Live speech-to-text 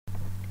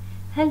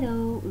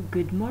Hello,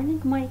 good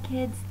morning, my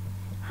kids.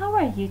 How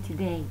are you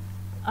today?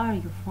 Are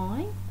you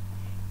fine?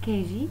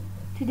 KG,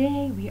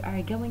 today we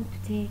are going to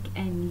take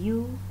a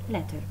new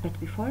letter. But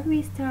before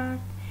we start,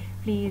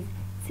 please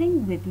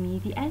sing with me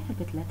the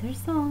alphabet letter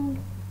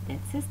song.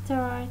 Let's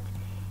start.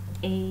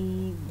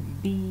 A,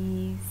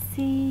 B,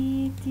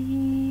 C,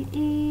 D,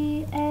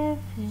 E, F,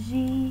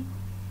 G,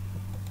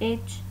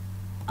 H,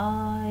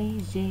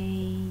 I,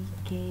 J,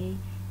 K,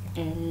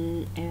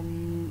 L,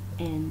 M,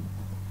 N,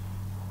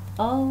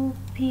 O,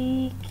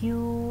 P,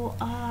 Q,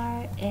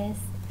 R, S,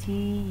 T,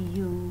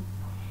 U,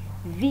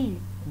 V,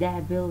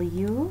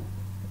 W,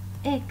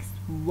 X,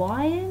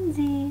 Y, and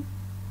Z.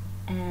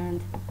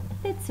 And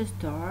let's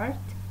start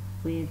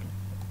with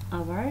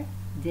our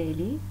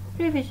daily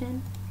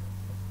revision.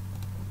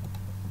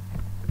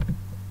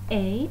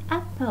 A,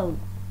 apple.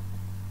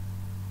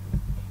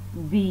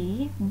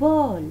 B,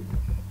 ball.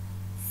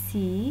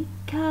 C,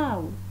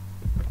 cow.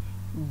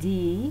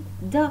 D,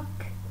 duck.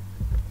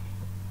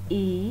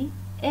 E,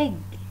 egg.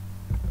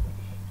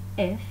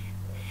 F,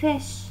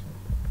 fish.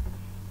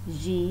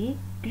 G,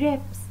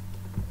 grapes.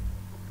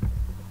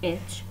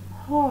 H,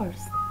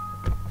 horse.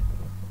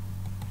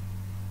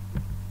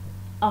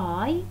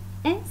 I,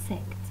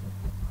 insect.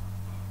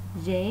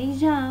 J,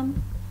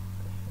 jam.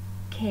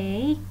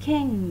 K,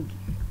 king.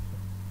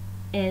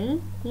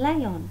 L,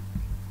 lion.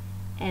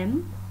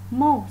 M,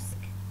 mosque.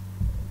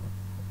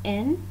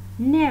 N,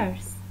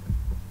 nurse.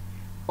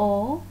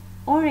 O,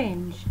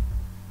 orange.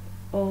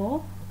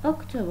 O,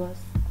 octopus.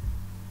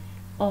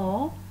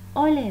 O,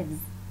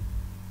 olives.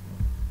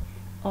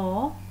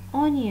 O,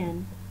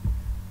 onion.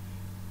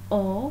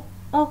 O,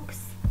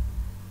 ox.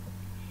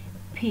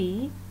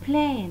 P,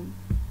 plane.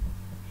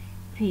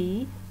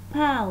 P,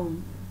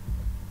 palm.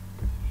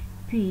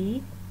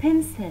 P,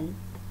 pencil.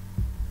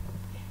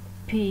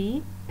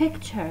 P,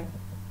 picture.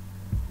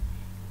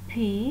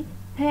 P,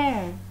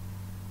 pear.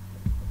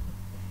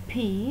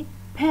 P,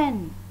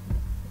 pen.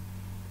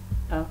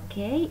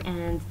 Okay,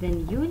 and the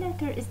new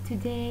letter is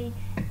today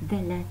the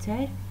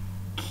letter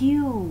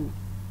Q.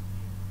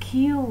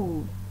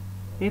 Q.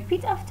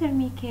 Repeat after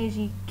me,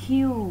 KG.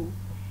 Q.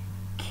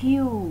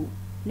 Q.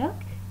 Look,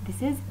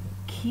 this is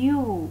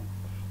Q.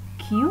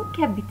 Q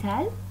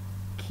capital,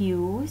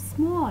 Q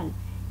small.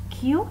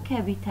 Q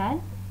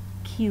capital,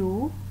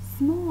 Q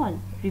small.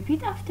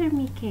 Repeat after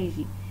me,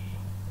 KG.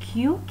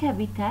 Q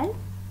capital,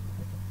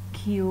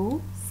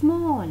 Q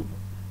small.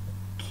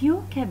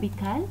 Q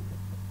capital,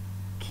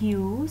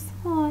 Q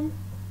small.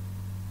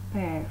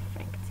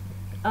 Perfect.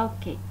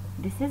 Okay,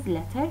 this is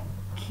letter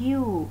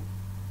Q.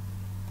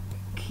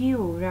 Q,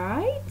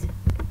 right?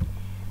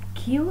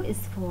 Q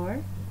is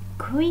for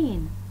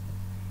queen.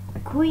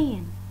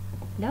 Queen.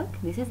 Look,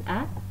 this is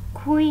a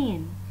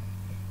queen.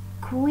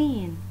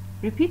 Queen.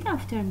 Repeat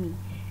after me.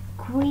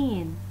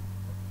 Queen.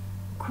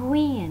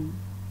 Queen.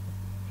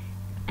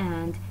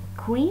 And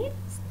queen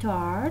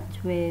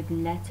starts with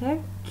letter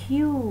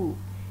Q.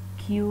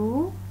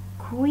 Q,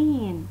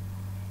 queen.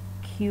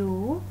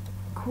 Q,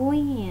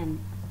 queen.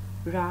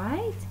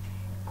 Right?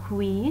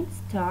 Queen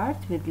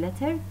starts with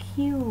letter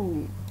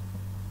Q.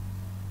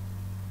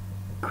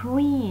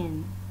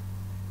 Queen.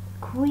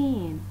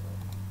 Queen.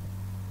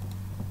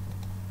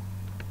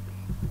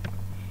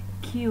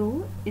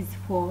 Q is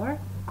for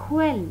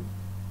quill.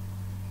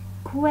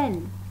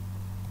 Quill.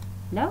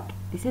 Look,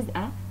 this is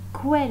a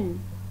quill.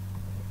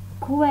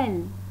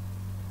 Quill.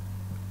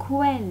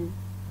 Quill.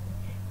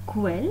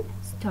 Quill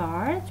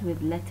starts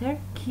with letter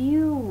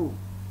Q.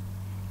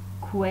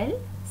 Quill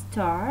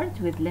starts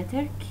with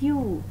letter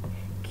Q.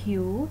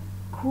 Q,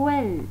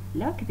 quill.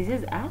 Look, this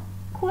is a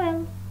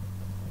quill.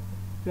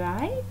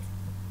 Right?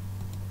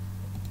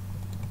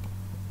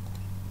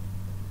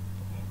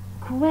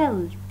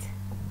 Quilt.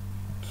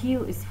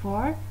 Q is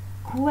for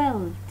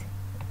quilt.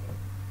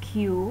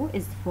 Q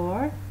is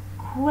for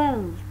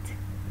quilt.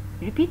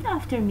 Repeat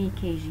after me,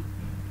 KG.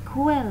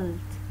 Quilt.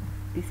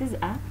 This is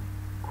a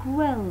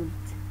quilt,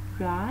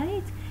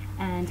 right?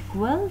 And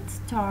quilt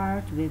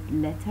start with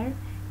letter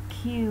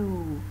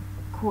Q.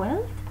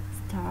 Quilt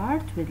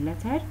start with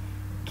letter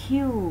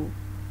Q.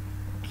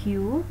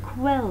 Q,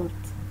 quilt.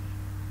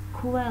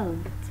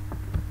 Quilt.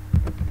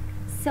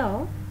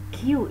 So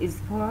Q is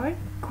for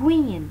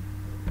queen.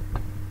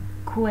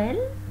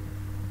 Quill,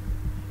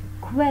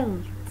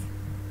 quilt,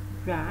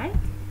 right?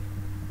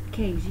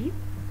 KG,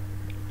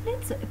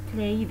 let's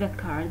play the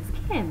cards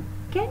game.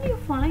 Can you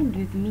find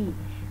with me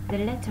the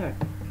letter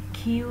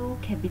Q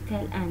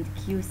capital and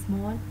Q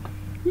small?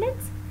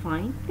 Let's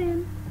find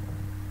them.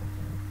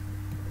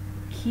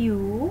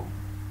 Q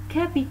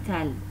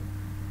capital,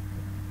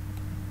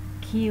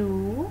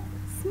 Q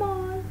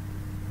small,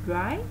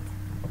 right?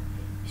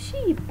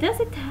 Sheep,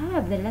 does it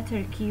have the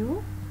letter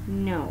Q?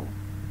 No.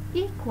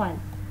 Equal.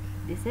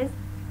 This is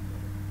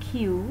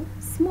Q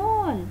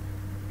small.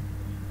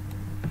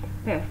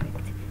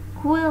 Perfect.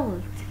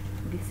 Quilt.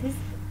 This is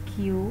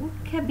Q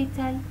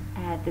capital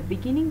at the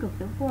beginning of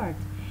the word.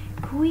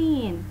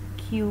 Queen.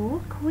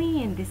 Q,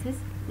 queen. This is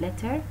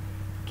letter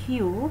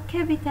Q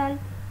capital.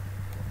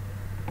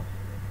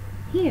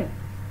 Here.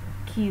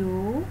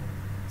 Q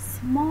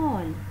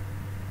small.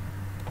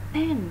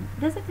 Pen,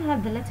 does it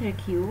have the letter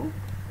Q?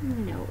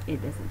 No,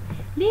 it doesn't.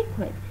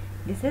 Liquid,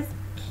 this is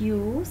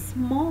Q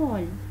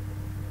small.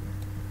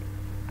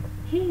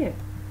 Here,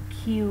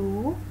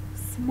 Q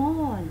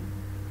small.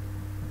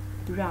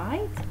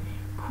 Right?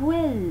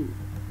 Quill,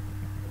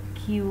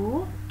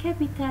 Q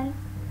capital.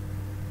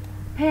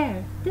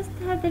 Pear, does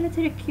it have the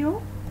letter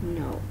Q?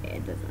 No,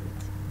 it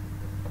doesn't.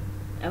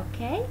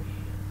 Okay?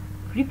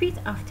 Repeat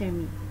after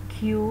me.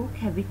 Q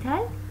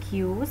capital,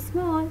 Q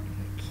small.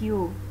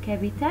 Q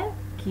capital,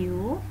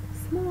 Q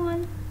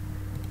small.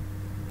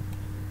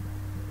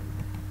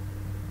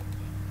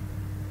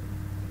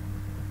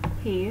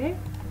 Here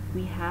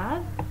we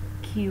have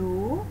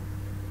Q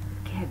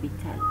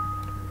capital.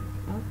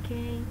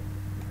 Okay.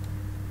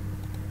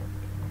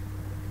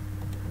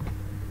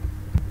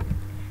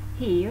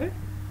 Here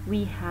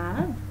we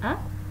have a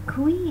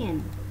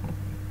queen.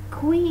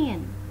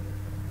 Queen.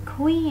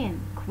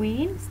 Queen.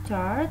 Queen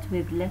starts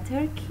with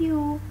letter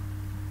Q.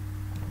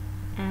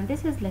 And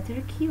this is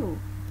letter Q.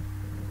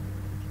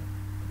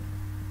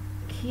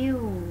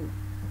 Q.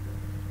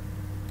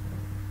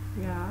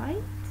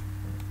 Right?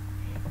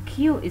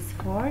 Q is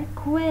for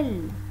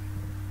quill.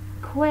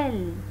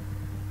 Quill.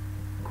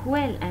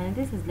 Quill. And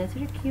this is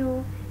letter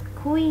Q.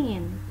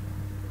 Queen.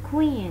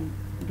 Queen.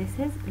 This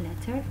is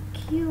letter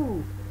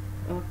Q.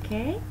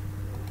 Okay?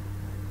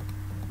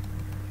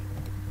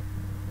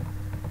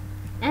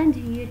 And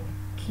here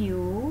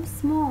Q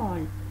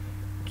small.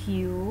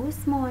 Q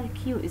small.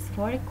 Q is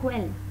for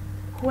quill.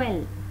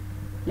 Quill.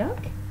 Look.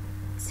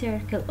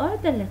 Circle all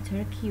the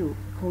letter Q.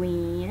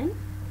 Queen,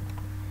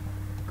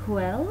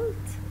 quilt,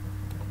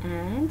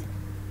 and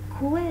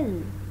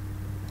quill.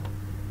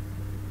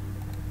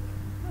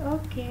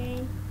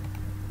 Okay.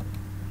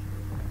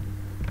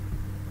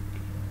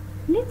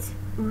 Let's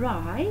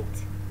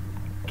write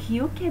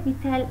Q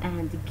capital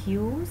and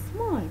Q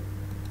small.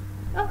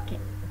 Okay.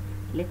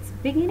 Let's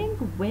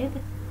beginning with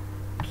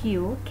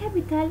Q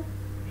capital.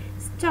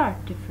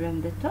 Start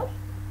from the top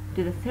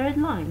to the third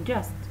line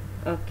just.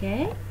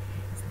 Okay.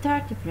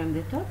 Start from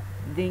the top,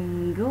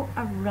 then go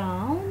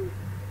around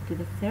to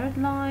the third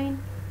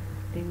line,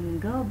 then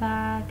go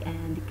back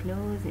and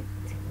close it.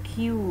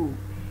 Q.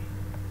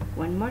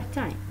 One more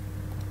time.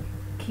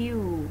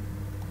 Q.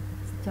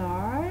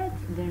 Start,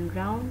 then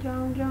round,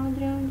 round,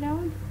 round, round,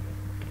 round.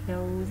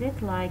 Close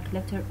it like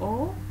letter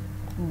O,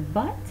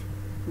 but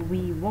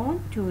we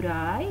want to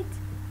write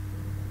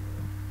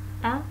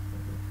a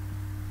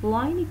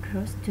line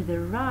across to the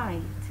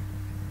right.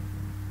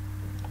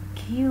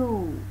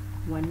 Q.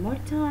 One more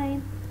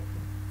time.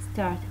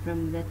 Start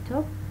from the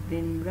top,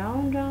 then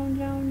round, round,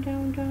 round,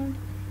 round, round.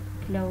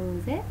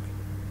 Close it.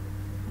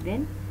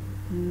 Then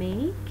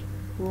make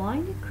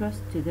line across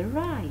to the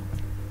right.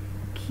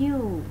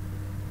 Q.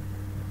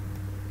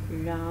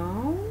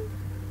 Round.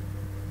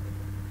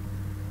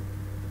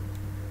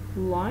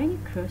 Line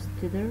across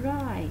to the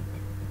right.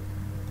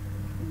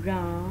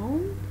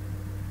 Round.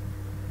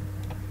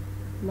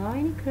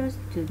 Line across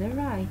to the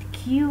right.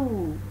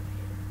 Q.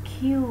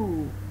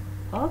 Q.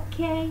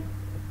 Okay,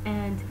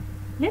 and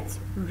let's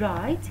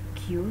write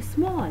Q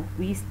small.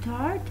 We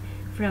start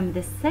from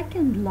the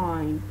second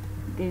line,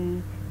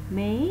 then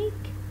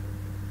make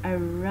a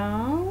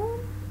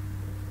round,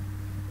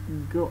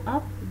 go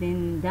up,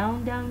 then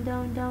down, down,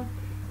 down, down.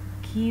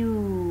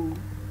 Q.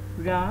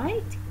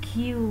 Right?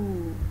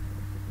 Q.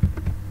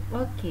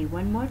 Okay,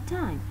 one more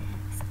time.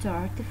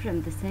 Start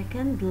from the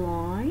second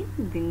line,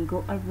 then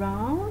go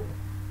around,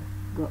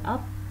 go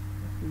up,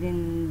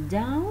 then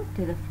down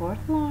to the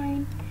fourth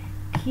line.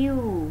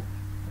 Q.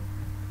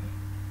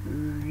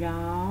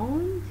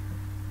 Round.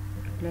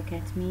 Look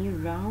at me.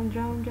 Round,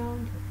 round,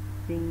 round.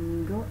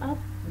 Then go up,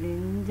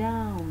 then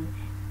down.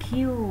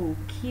 Q.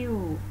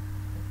 Q.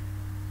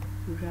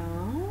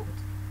 Round.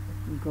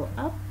 Go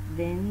up,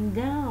 then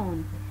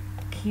down.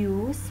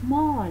 Q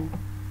small.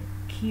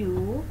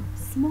 Q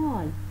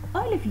small.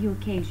 All of you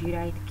KG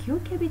write Q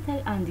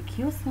capital and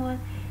Q small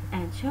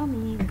and show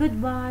me.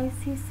 Goodbye.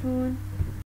 See you soon.